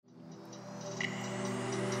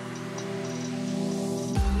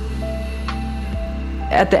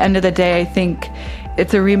at the end of the day, I think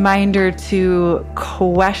it's a reminder to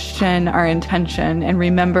question our intention and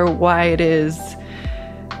remember why it is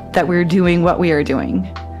that we're doing what we are doing.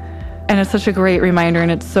 And it's such a great reminder,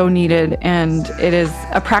 and it's so needed. And it is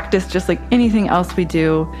a practice just like anything else we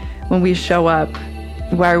do when we show up.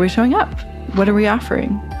 Why are we showing up? What are we offering?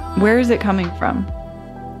 Where is it coming from?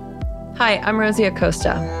 Hi, I'm Rosie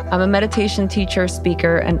Acosta. I'm a meditation teacher,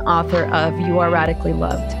 speaker, and author of You Are Radically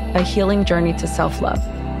Loved, a healing journey to self-love.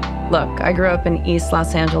 Look, I grew up in East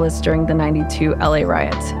Los Angeles during the '92 LA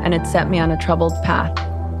riots, and it set me on a troubled path.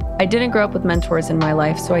 I didn't grow up with mentors in my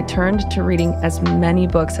life, so I turned to reading as many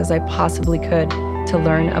books as I possibly could to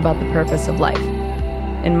learn about the purpose of life.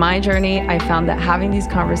 In my journey, I found that having these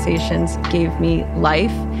conversations gave me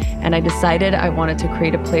life, and I decided I wanted to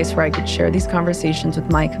create a place where I could share these conversations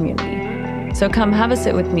with my community. So come have a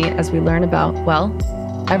sit with me as we learn about, well,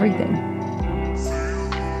 everything.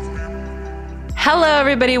 Hello,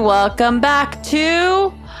 everybody. Welcome back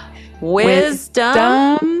to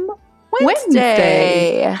Wisdom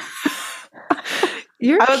Wednesday.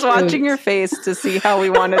 I was watching your face to see how we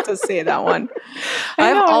wanted to say that one. I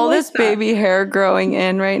have all this baby hair growing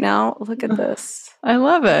in right now. Look at this. I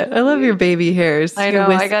love it. I love your baby hairs. I know.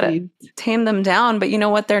 I got to tame them down. But you know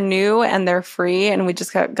what? They're new and they're free. And we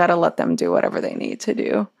just got to let them do whatever they need to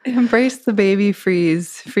do. Embrace the baby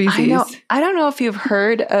freezies. I know. I don't know if you've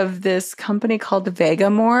heard of this company called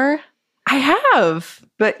Vegamour. I have.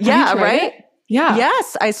 But yeah, right? It? Yeah.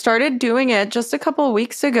 Yes, I started doing it just a couple of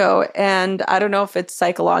weeks ago, and I don't know if it's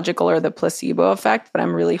psychological or the placebo effect, but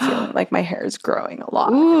I'm really feeling like my hair is growing a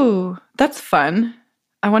lot. Ooh, that's fun.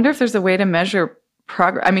 I wonder if there's a way to measure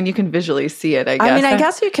progress. I mean, you can visually see it, I guess. I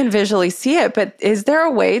guess you can visually see it, but is there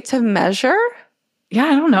a way to measure? Yeah,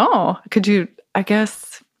 I don't know. Could you, I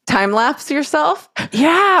guess... Time-lapse yourself?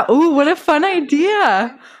 Yeah. Ooh, what a fun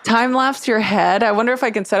idea. Time-lapse your head. I wonder if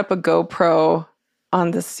I can set up a GoPro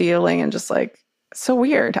on the ceiling and just like, so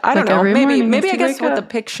weird. I don't know. Maybe I guess with a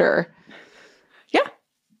picture. Yeah.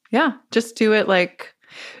 Yeah. Just do it like,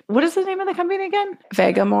 what is the name of the company again?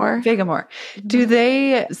 Vegamour. Do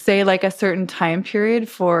they say like a certain time period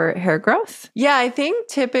for hair growth? Yeah, I think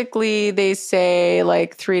typically they say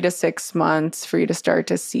like 3 to 6 months for you to start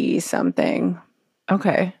to see something.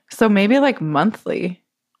 Okay. So maybe like monthly.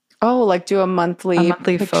 Oh, like do a monthly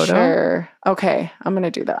photo. Okay. I'm going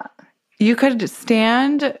to do that. You could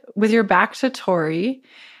stand with your back to Tori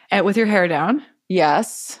and with your hair down.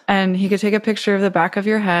 Yes. And he could take a picture of the back of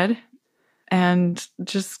your head and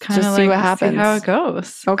just kind of see what happens. See how it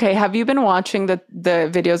goes. Okay. Have you been watching the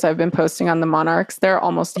videos I've been posting on the monarchs? They're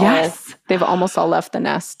almost they've almost all left the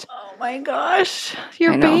nest. Oh my gosh.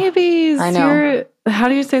 Your babies. I know. How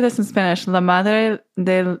do you say this in Spanish? La madre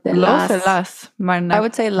de los las monarcas. I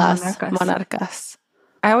would say las monarcas.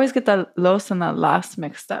 I always get the los and the las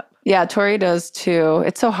mixed up. Yeah, Tori does too.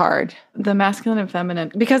 It's so hard. The masculine and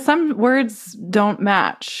feminine. Because some words don't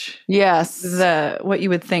match. Yes. What you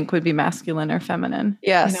would think would be masculine or feminine.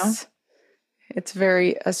 Yes. You know? It's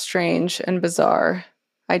very strange and bizarre.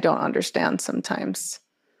 I don't understand sometimes.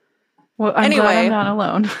 Well, I'm glad I'm not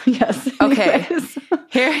alone. Yes. Okay.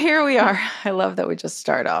 Here we are. I love that we just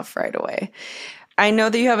start off right away. I know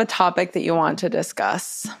that you have a topic that you want to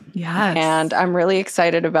discuss. Yes. And I'm really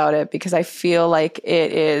excited about it because I feel like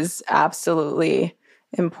it is absolutely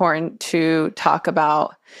important to talk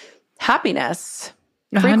about happiness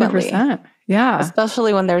frequently. 100%. Yeah.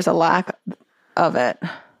 Especially when there's a lack of it.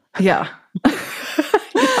 Yeah.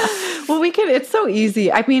 Well, it's so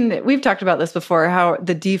easy. I mean, we've talked about this before, how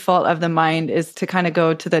the default of the mind is to kind of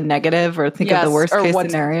go to the negative or think of the worst case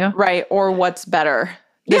scenario. Right. Or what's better.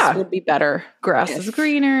 This would be better. Grass is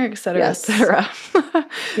greener, et cetera, et cetera.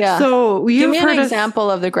 Yeah. So give me an example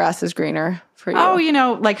of the grass is greener for you.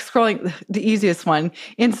 Oh, like scrolling, the easiest one,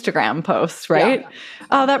 Instagram posts, right? Yeah.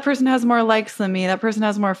 Oh, that person has more likes than me. That person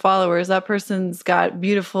has more followers. That person's got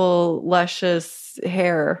beautiful, luscious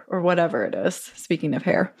hair or whatever it is. Speaking of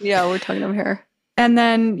hair. Yeah, we're talking about hair. And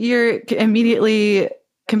then you're immediately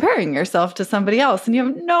comparing yourself to somebody else and you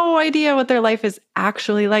have no idea what their life is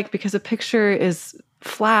actually like because a picture is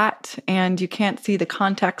flat and you can't see the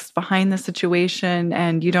context behind the situation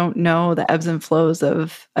and you don't know the ebbs and flows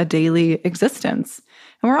of a daily existence.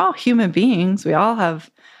 And we're all human beings. We all have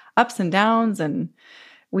ups and downs and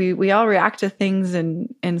we all react to things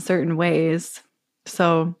in certain ways.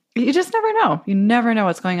 So you just never know. You never know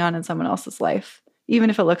what's going on in someone else's life, even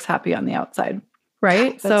if it looks happy on the outside.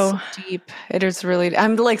 Right? That's so deep. It is really,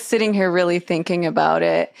 I'm like sitting here really thinking about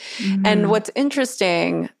it. Mm-hmm. And what's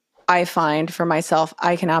interesting, I find for myself,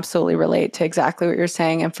 I can absolutely relate to exactly what you're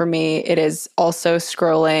saying. And for me, it is also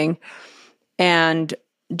scrolling and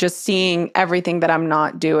just seeing everything that I'm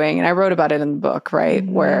not doing. And I wrote about it in the book, right?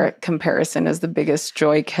 Where comparison is the biggest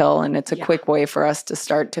joy kill. And it's a quick way for us to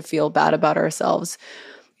start to feel bad about ourselves.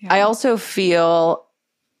 Yeah. I also feel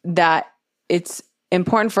that it's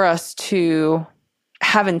important for us to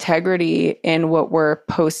have integrity in what we're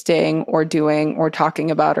posting or doing or talking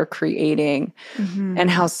about or creating. And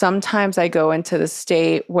how sometimes I go into the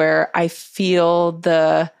state where I feel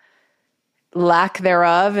the lack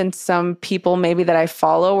thereof in some people maybe that I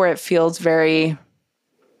follow, where it feels very,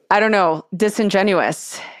 I don't know,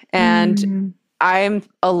 disingenuous. And I'm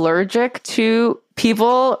allergic to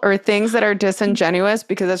people or things that are disingenuous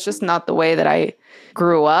because that's just not the way that I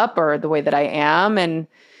grew up or the way that I am. And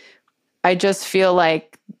I just feel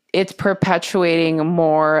like it's perpetuating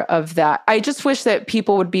more of that. I just wish that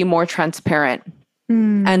people would be more transparent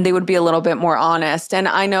and they would be a little bit more honest. And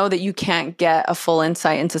I know that you can't get a full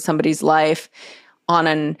insight into somebody's life on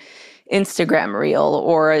an Instagram reel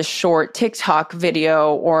or a short TikTok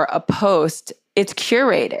video or a post. It's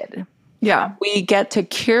curated. Yeah. We get to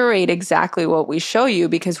curate exactly what we show you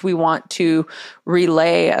because we want to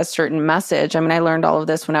relay a certain message. I mean, I learned all of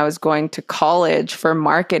this when I was going to college for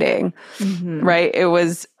marketing, right? It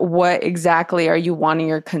was, what exactly are you wanting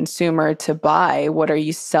your consumer to buy? What are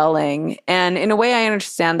you selling? And in a way, I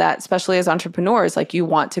understand that, especially as entrepreneurs, like you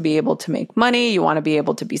want to be able to make money, you want to be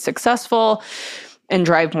able to be successful and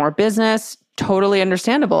drive more business. Totally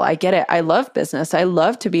understandable. I get it. I love business. I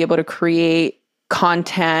love to be able to create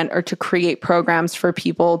content or to create programs for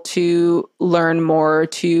people to learn more,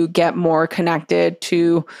 to get more connected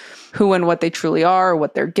to who and what they truly are,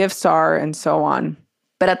 what their gifts are, and so on.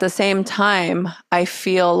 But at the same time, I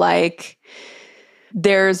feel like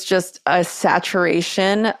there's just a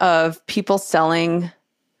saturation of people selling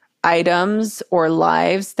items or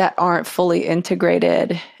lives that aren't fully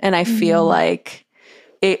integrated. And I feel like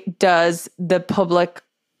it does the public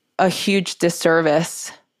a huge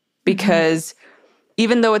disservice because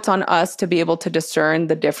even though it's on us to be able to discern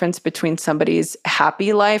the difference between somebody's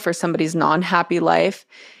happy life or somebody's non-happy life,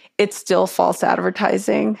 it's still false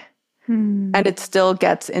advertising. And it still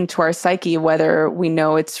gets into our psyche, whether we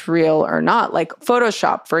know it's real or not. Like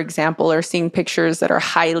Photoshop, for example, or seeing pictures that are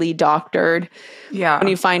highly doctored. Yeah. When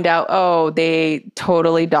you find out, oh, they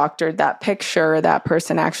totally doctored that picture, that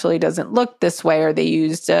person actually doesn't look this way, or they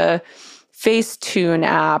used a Facetune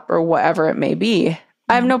app or whatever it may be.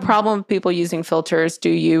 I have no problem with people using filters. Do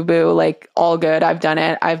you, boo? Like, all good. I've done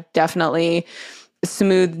it. I've definitely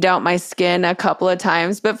smoothed out my skin a couple of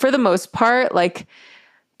times. But for the most part, like,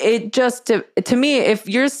 it just, to me, if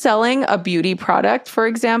you're selling a beauty product, for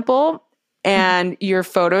example, and you're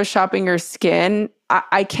photoshopping your skin,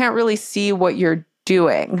 I can't really see what you're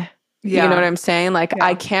doing. Yeah. You know what I'm saying? Like,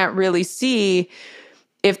 I can't really see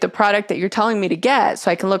if the product that you're telling me to get so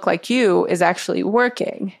I can look like you is actually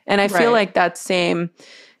working. And I feel like that same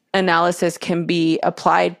analysis can be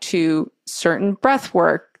applied to certain breath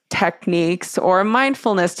work techniques or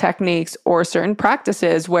mindfulness techniques or certain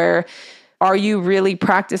practices where, are you really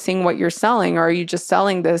practicing what you're selling? Or are you just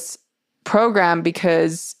selling this program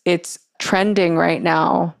because it's trending right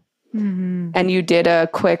now? And you did a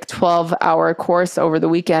quick 12-hour course over the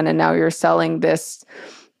weekend and now you're selling this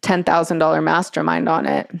 $10,000 mastermind on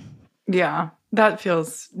it. Yeah, that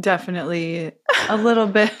feels definitely a little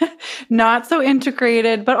bit not so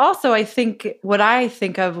integrated. But also I think what I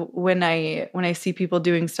think of when I see people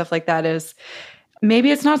doing stuff like that is maybe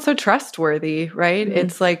it's not so trustworthy, right?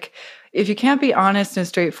 It's like, if you can't be honest and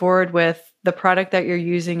straightforward with the product that you're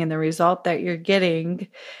using and the result that you're getting,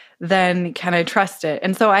 then can I trust it?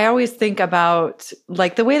 And so I always think about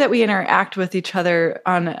like the way that we interact with each other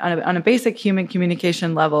on a basic human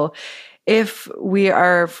communication level. If we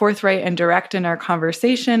are forthright and direct in our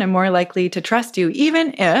conversation, I'm more likely to trust you,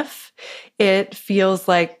 even if it feels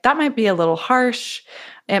like that might be a little harsh.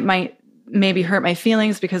 It might maybe hurt my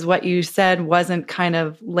feelings because what you said wasn't kind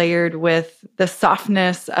of layered with the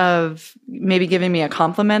softness of maybe giving me a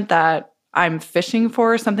compliment that I'm fishing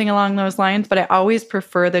for, something along those lines. But I always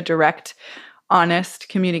prefer the direct, honest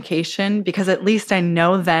communication because at least I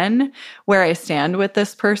know then where I stand with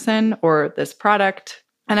this person or this product,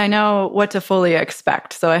 and I know what to fully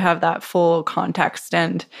expect. So I have that full context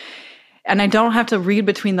and I don't have to read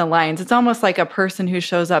between the lines. It's almost like a person who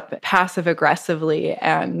shows up passive aggressively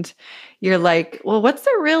and you're like, well, what's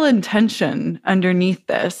their real intention underneath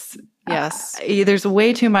this? Yes. There's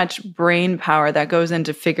way too much brain power that goes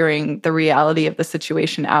into figuring the reality of the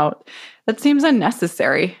situation out. That seems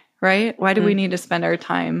unnecessary, right? Why do we need to spend our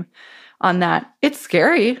time on that. It's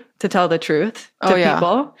scary to tell the truth to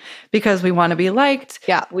people because we want to be liked.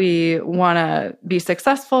 Yeah. We want to be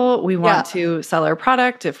successful. We want to sell our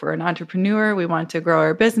product. If we're an entrepreneur, we want to grow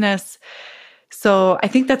our business. So I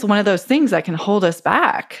think that's one of those things that can hold us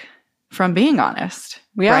back from being honest.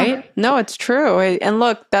 Yeah. Right? No, it's true. And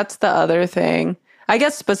look, that's the other thing. I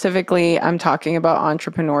guess specifically, I'm talking about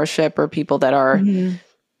entrepreneurship or people that are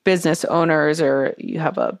business owners, or you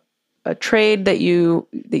have a trade that you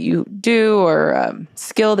do, or a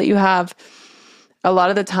skill that you have. A lot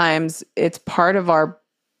of the times it's part of our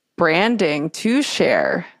branding to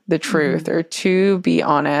share the truth or to be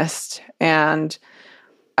honest. And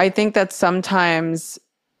I think that sometimes,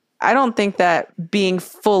 I don't think that being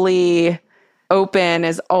fully open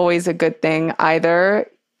is always a good thing either.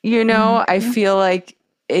 You know, I feel like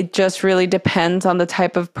it just really depends on the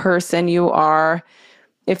type of person you are.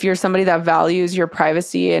 If you're somebody that values your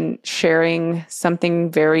privacy and sharing something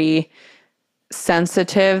very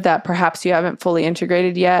sensitive that perhaps you haven't fully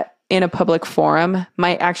integrated yet in a public forum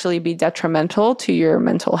might actually be detrimental to your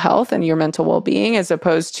mental health and your mental well-being, as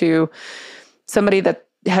opposed to somebody that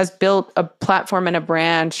has built a platform and a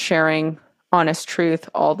brand sharing honest truth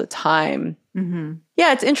all the time.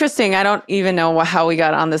 Yeah, it's interesting. I don't even know how we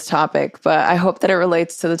got on this topic, but I hope that it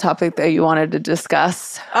relates to the topic that you wanted to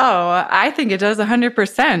discuss. Oh, I think it does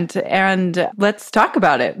 100%. And let's talk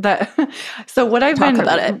about it. So what I've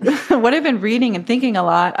been reading and thinking a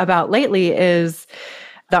lot about lately is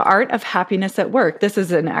The Art of Happiness at Work. This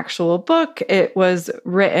is an actual book. It was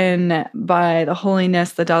written by the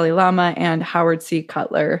Holiness, the Dalai Lama, and Howard C.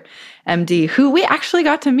 Cutler, MD, who we actually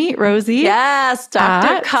got to meet, Rosie. Yes,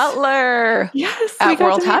 Dr. Cutler. Yes. At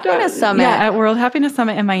World Happiness Summit. Yeah, at World Happiness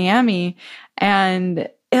Summit in Miami. And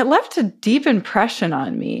it left a deep impression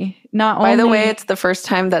on me. By the way, it's the first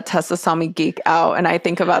time that Tessa saw me geek out, and I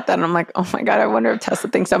think about that, and I'm like, oh my God, I wonder if Tessa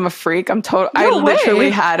thinks I'm a freak. I literally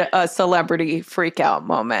had a celebrity freak out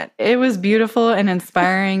moment. It was beautiful and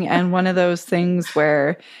inspiring, and one of those things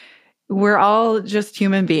where we're all just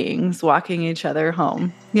human beings walking each other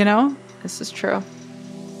home, you know? This is true.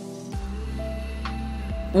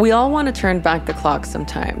 We all want to turn back the clock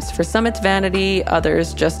sometimes. For some, it's vanity,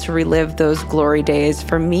 others just to relive those glory days.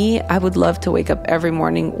 For me, I would love to wake up every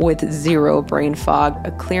morning with zero brain fog,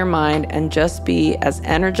 a clear mind, and just be as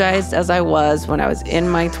energized as I was when I was in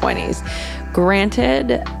my 20s.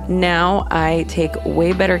 Granted, now I take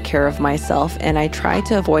way better care of myself, and I try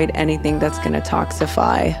to avoid anything that's going to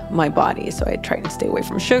toxify my body. So I try to stay away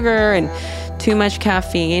from sugar and too much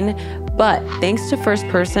caffeine. But thanks to First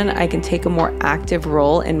Person, I can take a more active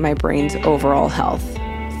role in my brain's overall health.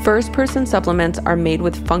 First Person supplements are made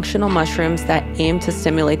with functional mushrooms that aim to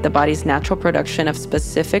stimulate the body's natural production of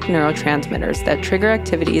specific neurotransmitters that trigger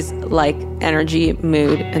activities like energy,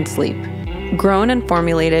 mood, and sleep. Grown and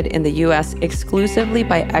formulated in the US exclusively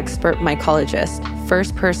by expert mycologists,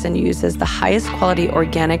 First Person uses the highest quality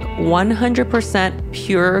organic, 100%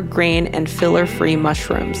 pure grain and filler-free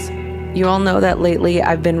mushrooms. You all know that lately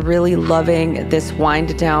I've been really loving this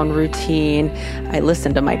wind down routine. I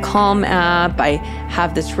listen to my Calm app. I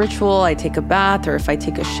have this ritual. I take a bath, or if I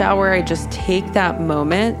take a shower, I just take that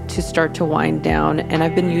moment to start to wind down. And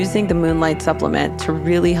I've been using the Moonlight supplement to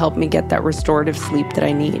really help me get that restorative sleep that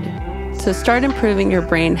I need. So start improving your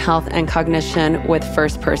brain health and cognition with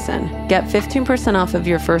First Person. Get 15% off of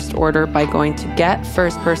your first order by going to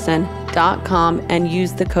getfirstperson.com and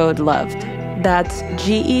use the code LOVED. That's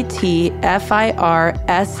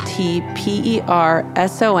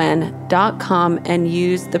GETFIRSTPERSON.com and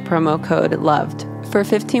use the promo code LOVED for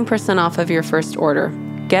 15% off of your first order.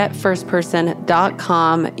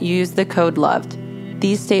 GetFirstPerson.com, use the code LOVED.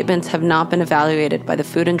 These statements have not been evaluated by the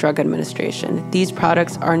Food and Drug Administration. These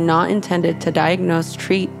products are not intended to diagnose,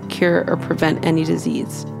 treat, cure, or prevent any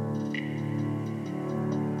disease.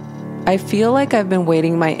 I feel like I've been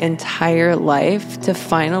waiting my entire life to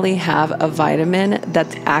finally have a vitamin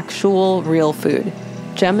that's actual real food.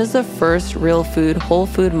 GEM is the first real food, whole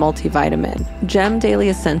food multivitamin. GEM Daily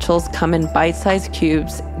Essentials come in bite-sized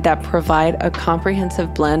cubes that provide a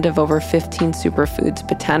comprehensive blend of over 15 superfoods,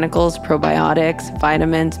 botanicals, probiotics,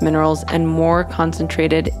 vitamins, minerals, and more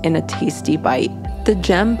concentrated in a tasty bite. The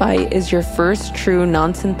GEM Bite is your first true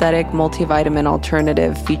non-synthetic multivitamin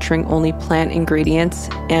alternative featuring only plant ingredients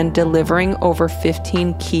and delivering over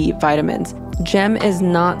 15 key vitamins. Gem is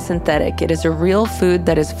not synthetic. It is a real food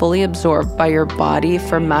that is fully absorbed by your body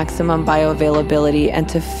for maximum bioavailability and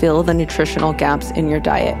to fill the nutritional gaps in your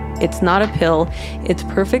diet. It's not a pill. It's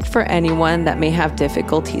perfect for anyone that may have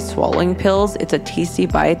difficulty swallowing pills. It's a tasty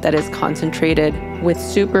bite that is concentrated with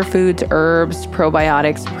superfoods, herbs,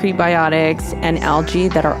 probiotics, prebiotics, and algae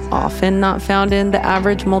that are often not found in the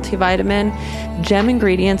average multivitamin. Gem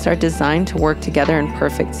ingredients are designed to work together in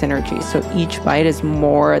perfect synergy. So each bite is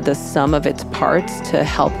more the sum of its parts to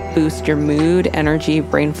help boost your mood, energy,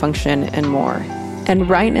 brain function, and more. And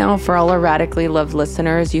right now, for all our Radically Loved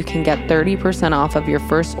listeners, you can get 30% off of your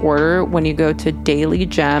first order when you go to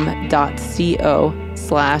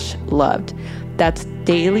dailygem.co/loved. That's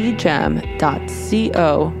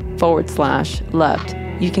dailygem.co/loved.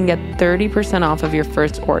 You can get 30% off of your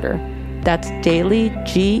first order. That's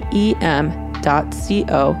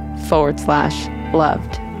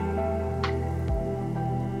dailygem.co/loved.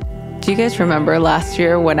 Do you guys remember last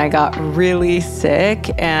year when I got really sick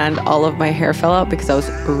and all of my hair fell out because I was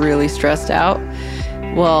really stressed out?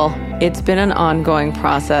 Well, it's been an ongoing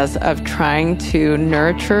process of trying to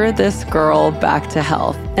nurture this girl back to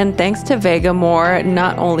health. And thanks to Vegamour,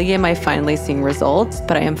 not only am I finally seeing results,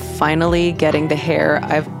 but I am finally getting the hair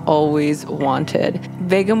I've always wanted.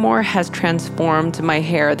 Vegamour has transformed my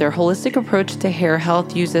hair. Their holistic approach to hair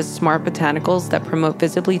health uses smart botanicals that promote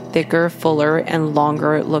visibly thicker, fuller, and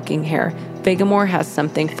longer looking hair. Vegamour has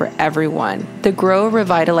something for everyone. The Grow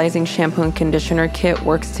Revitalizing Shampoo and Conditioner Kit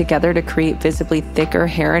works together to create visibly thicker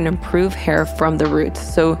hair and improve hair from the roots.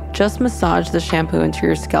 So just massage the shampoo into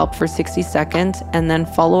your scalp for 60 seconds and then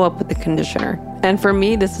follow up with the conditioner. And for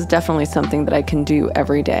me, this is definitely something that I can do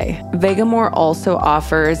every day. Vegamour also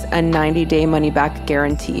offers a 90-day money-back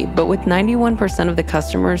guarantee, but with 91% of the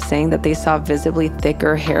customers saying that they saw visibly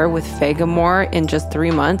thicker hair with Vegamour in just 3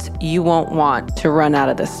 months, you won't want to run out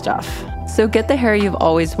of this stuff. So get the hair you've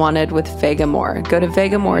always wanted with Vegamour. Go to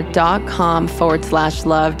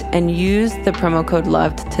vegamour.com/loved and use the promo code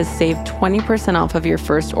LOVED to save 20% off of your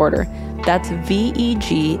first order. That's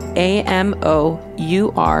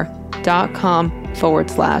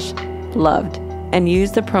vegamour.com/loved and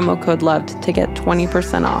use the promo code LOVED to get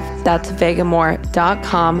 20% off. That's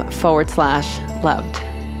vegamour.com/loved.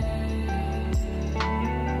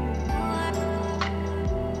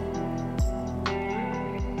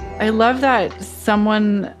 I love that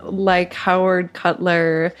someone like Howard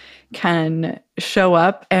Cutler can show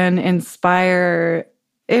up and inspire.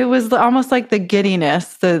 It was almost like the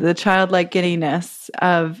giddiness, the childlike giddiness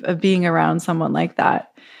of being around someone like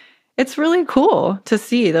that. It's really cool to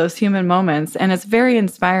see those human moments, and it's very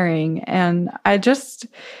inspiring. And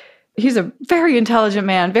he's a very intelligent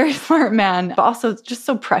man, very smart man, but also just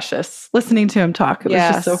so precious. Listening to him talk, it was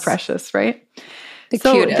just so precious, right? The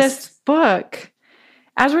cutest. This book,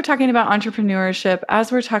 as we're talking about entrepreneurship,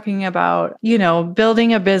 as we're talking about,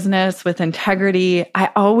 building a business with integrity, I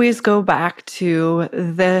always go back to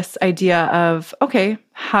this idea of, okay,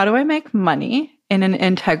 how do I make money in an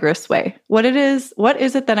integrous way? What is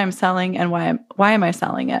it that I'm selling, and why am I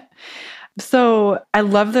selling it? So I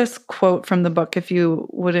love this quote from the book. If you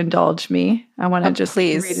would indulge me, I want to just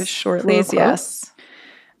read a short little quote. Yes.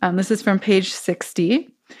 This is from page 60.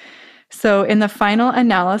 So in the final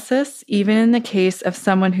analysis, even in the case of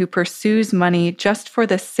someone who pursues money just for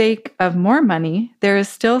the sake of more money, there is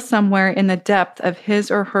still somewhere in the depth of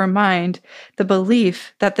his or her mind the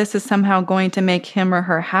belief that this is somehow going to make him or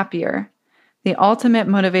her happier. The ultimate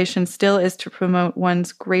motivation still is to promote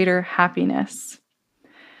one's greater happiness.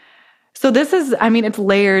 So this is, it's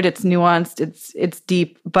layered, it's nuanced, it's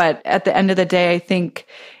deep, but at the end of the day, I think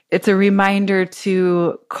it's a reminder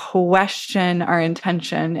to question our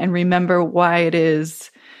intention and remember why it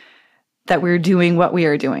is that we're doing what we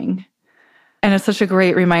are doing. And it's such a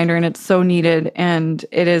great reminder, and it's so needed. And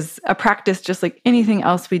it is a practice just like anything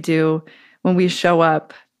else we do when we show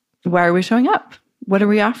up. Why are we showing up? What are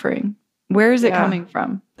we offering? Where is it coming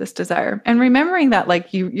from, this desire? And remembering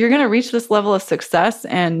that you're going to reach this level of success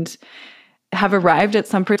and have arrived at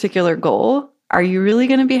some particular goal. Are you really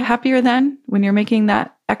going to be happier then when you're making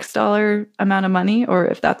that X dollar amount of money? Or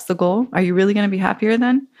if that's the goal, are you really going to be happier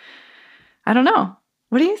then? I don't know.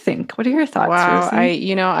 What do you think? What are your thoughts? Wow.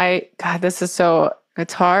 Rosie? This is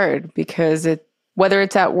it's hard because whether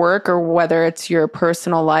it's at work or whether it's your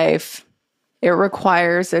personal life, it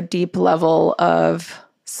requires a deep level of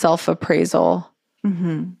self-appraisal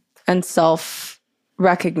and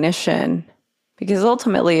self-recognition, because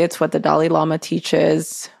ultimately it's what the Dalai Lama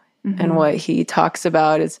teaches. And what he talks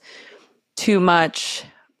about is too much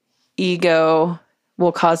ego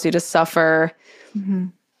will cause you to suffer.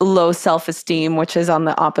 Low self-esteem, which is on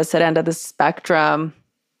the opposite end of the spectrum,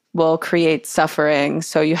 will create suffering.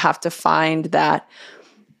 So you have to find that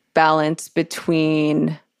balance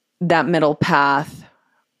between that middle path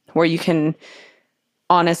where you can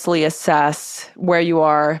honestly assess where you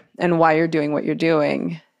are and why you're doing what you're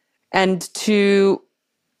doing, and to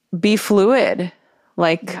be fluid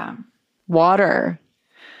like water.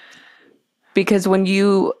 Because when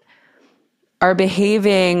you are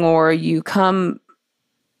behaving or you come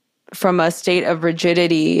from a state of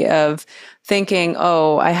rigidity of thinking,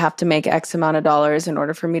 oh, I have to make X amount of dollars in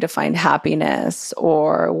order for me to find happiness,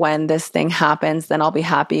 or when this thing happens, then I'll be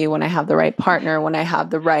happy when I have the right partner, when I have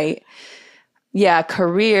the right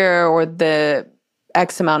career, or the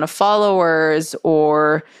X amount of followers,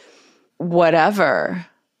 or whatever.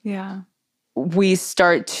 Yeah. We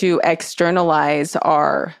start to externalize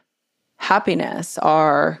our happiness,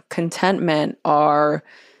 our contentment, our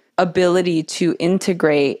ability to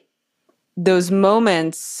integrate those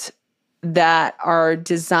moments that are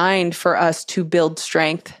designed for us to build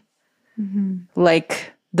strength,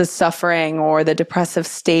 like the suffering or the depressive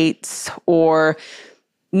states or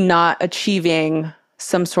not achieving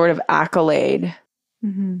some sort of accolade.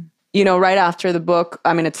 You know, right after the book,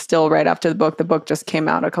 I mean, it's still right after the book just came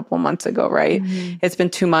out a couple months ago, right? It's been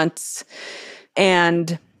 2 months.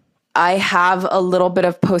 And I have a little bit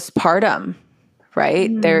of postpartum, right?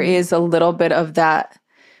 There is a little bit of that.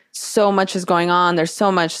 So much is going on. There's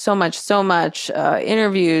so much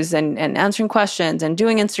interviews and answering questions and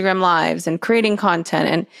doing Instagram lives and creating content.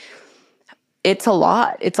 And it's a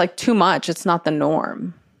lot. It's like too much. It's not the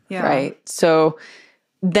norm, right? So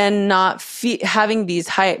then not having these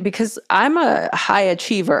high, because I'm a high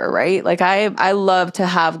achiever, right? Like I love to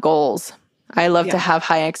have goals. I love to have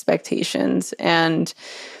high expectations. And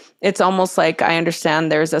it's almost like I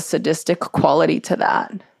understand there's a sadistic quality to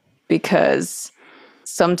that, because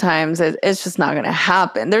sometimes it's just not going to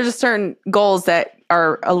happen. There's just certain goals that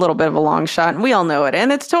are a little bit of a long shot, and we all know it,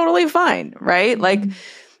 and it's totally fine, right? Like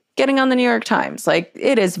getting on the New York Times, like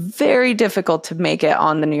it is very difficult to make it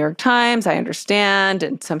on the New York Times. I understand.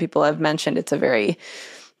 And some people have mentioned it's a very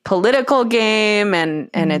political game, and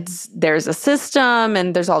there's a system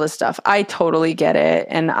and there's all this stuff. I totally get it.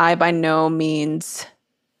 And I by no means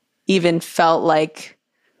even felt like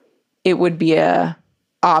it would be a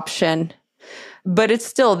option. But it's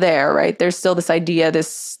still there, right? There's still this idea,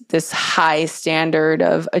 this high standard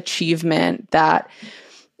of achievement that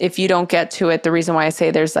if you don't get to it, the reason why I say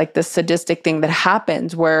there's like this sadistic thing that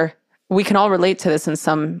happens where we can all relate to this in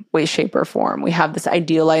some way, shape, or form. We have this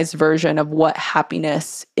idealized version of what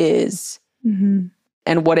happiness is and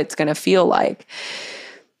what it's going to feel like.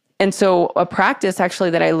 And so a practice actually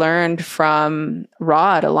that I learned from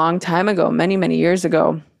Rod a long time ago, many, many years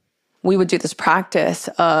ago, we would do this practice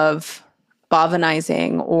of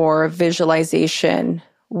bhavanizing or visualization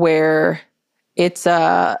where it's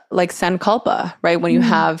like sankalpa, right? When you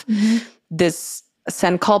have this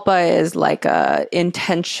sankalpa is like a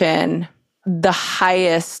intention, the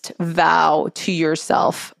highest vow to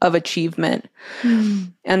yourself of achievement.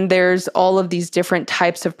 And there's all of these different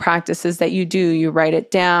types of practices that you do. You write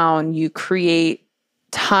it down, you create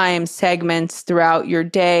time segments throughout your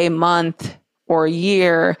day, month, or a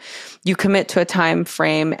year. You commit to a time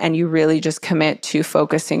frame and you really just commit to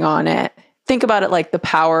focusing on it. Think about it like the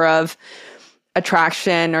power of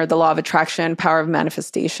attraction or the law of attraction, power of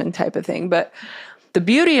manifestation type of thing. But the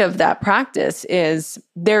beauty of that practice is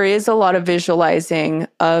there is a lot of visualizing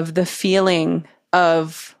of the feeling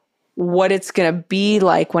of what it's going to be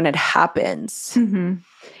like when it happens.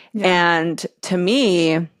 And to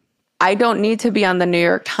me, I don't need to be on the New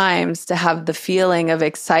York Times to have the feeling of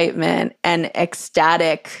excitement and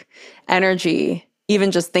ecstatic energy, even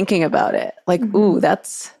just thinking about it. Like, ooh,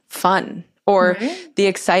 that's fun. Or the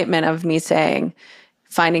excitement of me saying,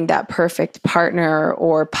 finding that perfect partner,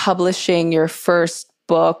 or publishing your first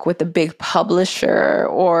book with a big publisher,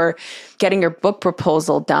 or getting your book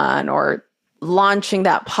proposal done, or launching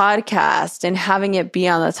that podcast and having it be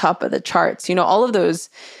on the top of the charts. You know, all of those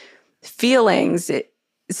feelings.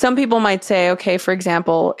 Some people might say, okay, for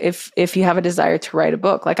example, if you have a desire to write a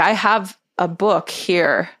book, like I have a book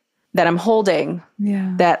here that I'm holding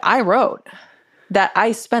that I wrote, that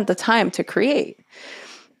I spent the time to create.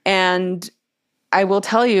 And I will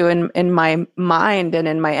tell you, in my mind and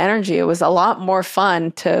in my energy, it was a lot more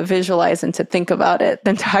fun to visualize and to think about it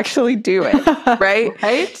than to actually do it, right?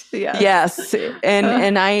 Right? Yes.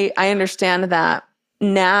 And I understand that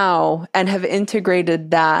now and have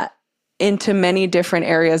integrated that into many different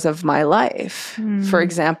areas of my life. For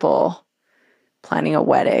example, planning a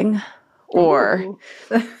wedding, or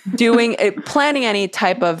planning any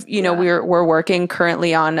type of, we're working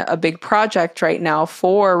currently on a big project right now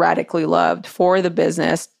for Radically Loved, for the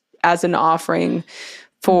business, as an offering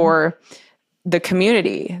for the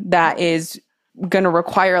community that is going to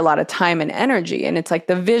require a lot of time and energy. And it's like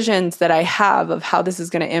the visions that I have of how this is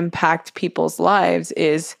going to impact people's lives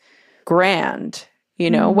is grand,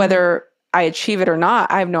 whether I achieve it or not,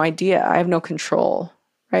 I have no idea. I have no control,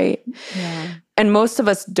 right? Yeah. And most of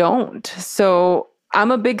us don't. So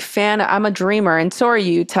I'm a big fan. I'm a dreamer. And so are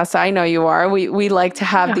you, Tessa. I know you are. We like to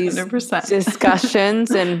have 100%. these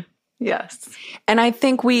discussions. And yes. And I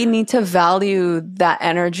think we need to value that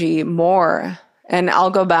energy more. And I'll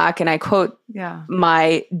go back and I quote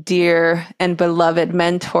my dear and beloved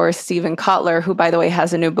mentor, Steven Kotler, who, by the way,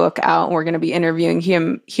 has a new book out. And we're going to be interviewing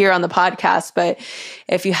him here on the podcast. But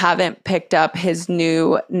if you haven't picked up his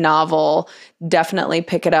new novel, definitely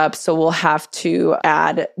pick it up. So we'll have to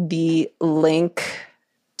add the link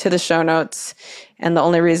to the show notes. And the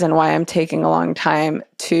only reason why I'm taking a long time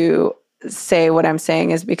to say what I'm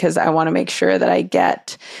saying is because I want to make sure that I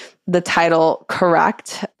get the title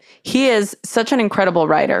correct. He is such an incredible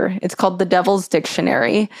writer. It's called The Devil's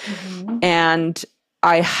Dictionary. And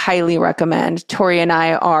I highly recommend. Tori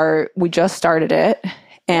and we just started it,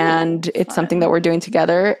 and it's something that we're doing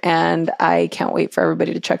together, and I can't wait for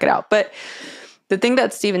everybody to check it out. But the thing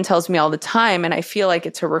that Steven tells me all the time, and I feel like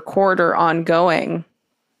it's a recorder ongoing,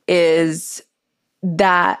 is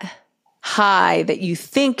that high that you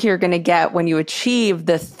think you're going to get when you achieve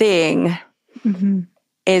the thing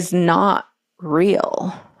is not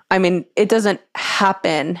real. I mean, it doesn't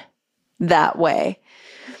happen that way.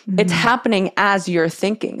 It's happening as you're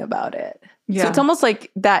thinking about it. Yeah. So it's almost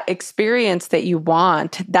like that experience that you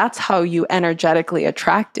want, that's how you energetically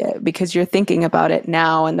attract it, because you're thinking about it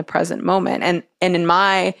now in the present moment. And in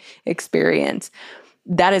my experience,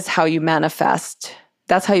 that is how you manifest.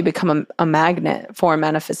 That's how you become a magnet for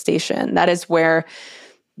manifestation. That is where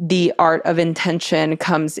the art of intention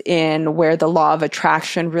comes in, where the law of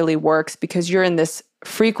attraction really works, because you're in this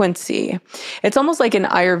frequency. It's almost like in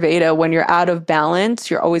Ayurveda, when you're out of balance,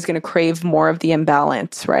 you're always going to crave more of the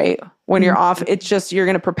imbalance, right? When you're off, it's just, you're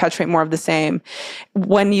going to perpetuate more of the same.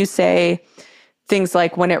 When you say things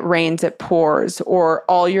like, when it rains, it pours, or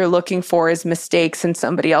all you're looking for is mistakes in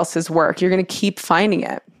somebody else's work, you're going to keep finding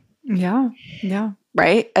it. Yeah. Yeah.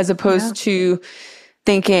 Right? As opposed to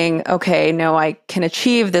thinking, okay, no, I can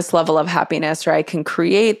achieve this level of happiness, or I can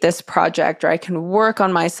create this project, or I can work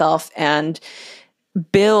on myself and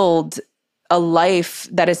build a life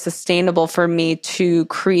that is sustainable for me to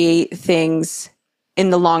create things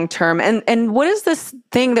in the long term. And what is this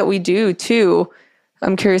thing that we do too?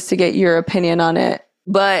 I'm curious to get your opinion on it.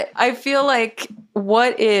 But I feel like,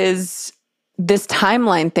 what is this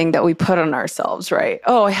timeline thing that we put on ourselves, right?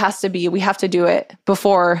 Oh, it has to be, we have to do it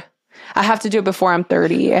before, I have to do it before I'm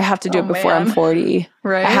 30. I have to do it before I'm 40.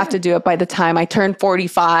 Right. I have to do it by the time I turn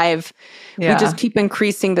 45. Yeah. We just keep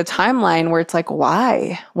increasing the timeline, where it's like,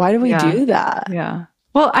 why? Why do we do that? Yeah.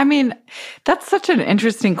 Well, I mean, that's such an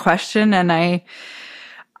interesting question. And I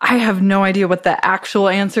have no idea what the actual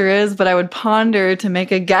answer is, but I would ponder to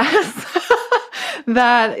make a guess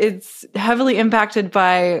that it's heavily impacted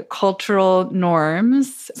by cultural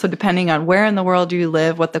norms. So depending on where in the world you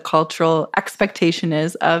live, what the cultural expectation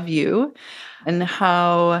is of you, and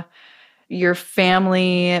how your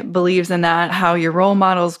family believes in that, how your role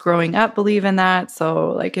models growing up believe in that.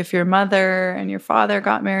 So like if your mother and your father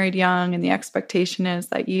got married young and the expectation is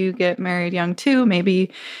that you get married young too,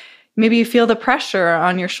 maybe you feel the pressure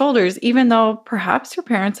on your shoulders, even though perhaps your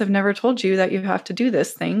parents have never told you that you have to do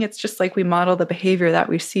this thing. It's just like we model the behavior that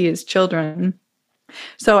we see as children.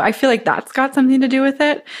 So I feel like that's got something to do with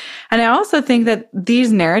it. And I also think that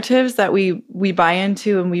these narratives that we buy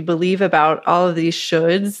into and we believe about all of these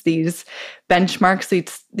shoulds, these benchmarks,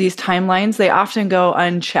 these timelines, they often go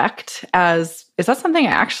unchecked as, is that something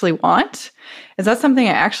I actually want? Is that something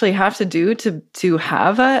I actually have to do to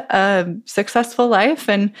have a successful life?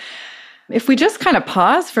 And if we just kind of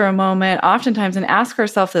pause for a moment, oftentimes, and ask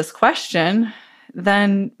ourselves this question,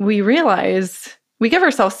 then we realize we give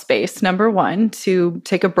ourselves space, number one, to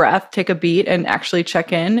take a breath, take a beat, and actually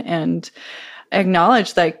check in and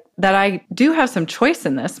acknowledge that I do have some choice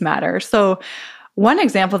in this matter. So one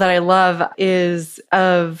example that I love is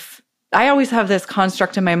I always have this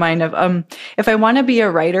construct in my mind of if I want to be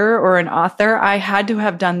a writer or an author, I had to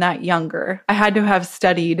have done that younger. I had to have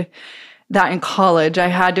studied that in college. I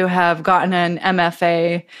had to have gotten an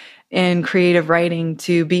MFA in creative writing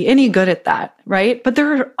to be any good at that, right? But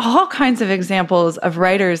there are all kinds of examples of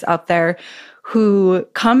writers out there who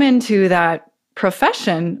come into that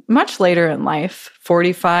profession much later in life,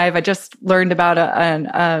 45. I just learned about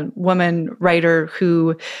a woman writer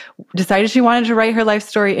who decided she wanted to write her life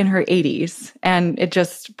story in her 80s, and it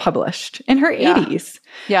just published in her 80s.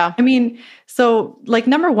 Yeah. I mean, so like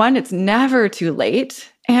number one, it's never too late.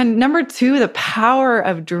 And number two, the power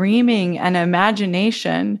of dreaming and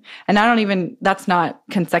imagination. And that's not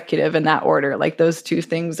consecutive in that order. Like those two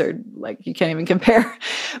things are like, you can't even compare.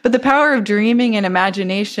 But the power of dreaming and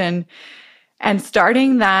imagination and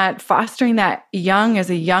starting that, fostering that as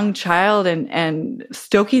a young child and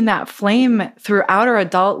stoking that flame throughout our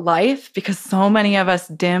adult life, because so many of us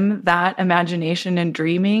dim that imagination and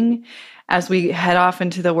dreaming as we head off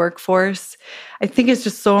into the workforce. I think it's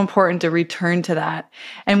just so important to return to that.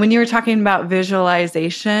 And when you were talking about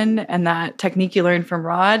visualization and that technique you learned from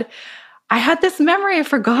Rod, I had this memory I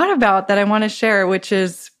forgot about that I want to share, which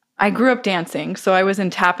is I grew up dancing. So I was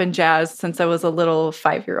in tap and jazz since I was a little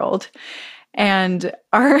 5-year-old. And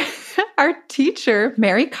our teacher,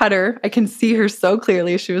 Mary Cutter, I can see her so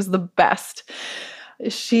clearly. She was the best.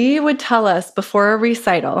 She would tell us before a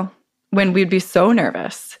recital, when we'd be so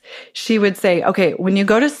nervous, she would say, okay, when you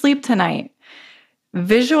go to sleep tonight,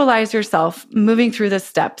 visualize yourself moving through the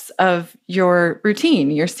steps of your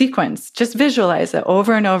routine, your sequence. Just visualize it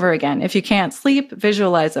over and over again. If you can't sleep,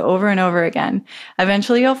 visualize it over and over again.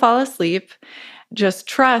 Eventually you'll fall asleep. Just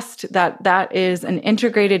trust that that is an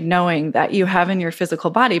integrated knowing that you have in your physical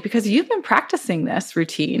body, because you've been practicing this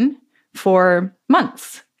routine for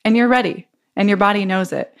months and you're ready and your body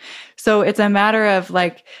knows it. So it's a matter of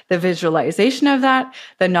like the visualization of that,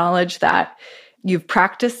 the knowledge that you've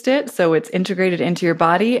practiced it, so it's integrated into your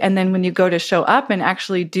body. And then when you go to show up and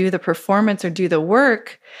actually do the performance or do the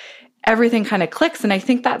work, everything kind of clicks. And I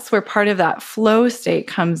think that's where part of that flow state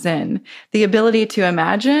comes in. The ability to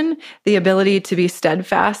imagine, the ability to be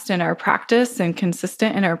steadfast in our practice and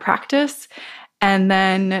consistent in our practice. And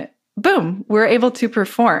then boom, we're able to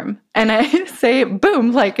perform. And I say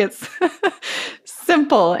boom, like it's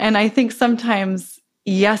simple. And I think sometimes,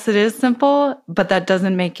 yes, it is simple, but that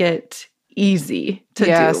doesn't make it easy to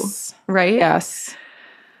do, right?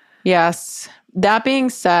 Yes. That being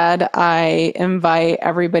said, I invite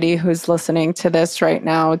everybody who's listening to this right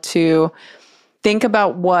now to think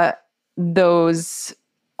about what those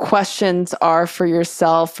questions are for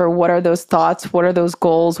yourself, or what are those thoughts, what are those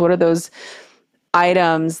goals, what are those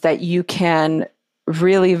items that you can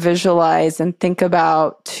really visualize and think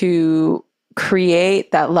about to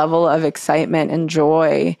create that level of excitement and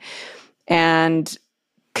joy, and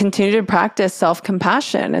continue to practice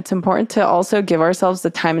self-compassion. It's important to also give ourselves the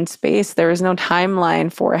time and space. There is no timeline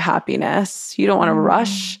for happiness. You don't want to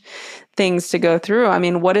rush things to go through. I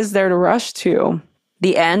mean, what is there to rush to?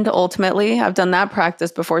 The end, ultimately. I've done that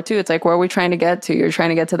practice before too. It's like, where are we trying to get to? You're trying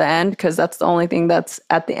to get to the end, because that's the only thing that's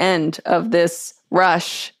at the end of this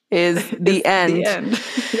rush is the end. The end.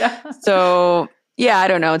 Yeah. So yeah, I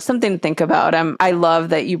don't know. It's something to think about. I love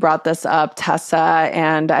that you brought this up, Tessa,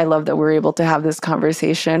 and I love that we're able to have this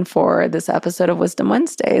conversation for this episode of Wisdom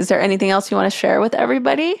Wednesday. Is there anything else you want to share with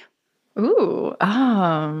everybody? Ooh,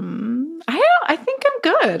 I think I'm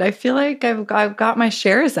good. I feel like I've got my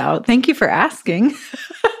shares out. Thank you for asking.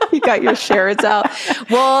 You got your shares out.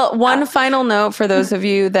 Well, one final note for those of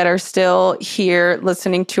you that are still here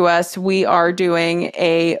listening to us, we are doing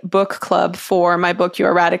a book club for my book, You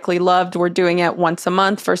Are Radically Loved. We're doing it once a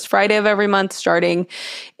month, first Friday of every month, starting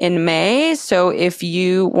in May. So if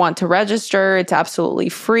you want to register, it's absolutely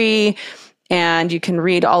free. And you can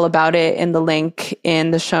read all about it in the link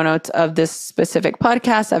in the show notes of this specific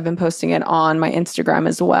podcast. I've been posting it on my Instagram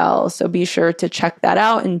as well. So be sure to check that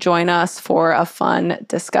out and join us for a fun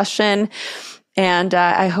discussion. And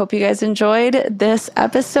I hope you guys enjoyed this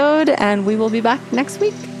episode, and we will be back next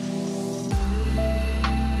week.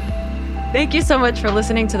 Thank you so much for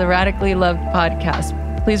listening to the Radically Loved podcast.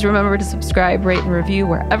 Please remember to subscribe, rate, and review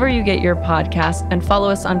wherever you get your podcast, and follow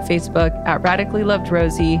us on Facebook at Radically Loved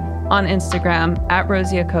Rosie, on Instagram at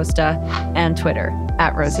Rosie Acosta, and Twitter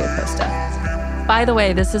at Rosie Acosta. By the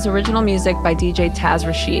way, this is original music by DJ Taz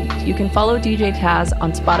Rashid. You can follow DJ Taz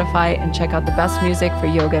on Spotify and check out the best music for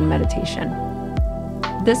yoga and meditation.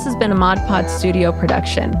 This has been a Mod Pod Studio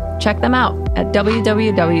production. Check them out at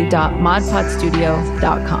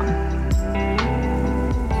www.modpodstudio.com.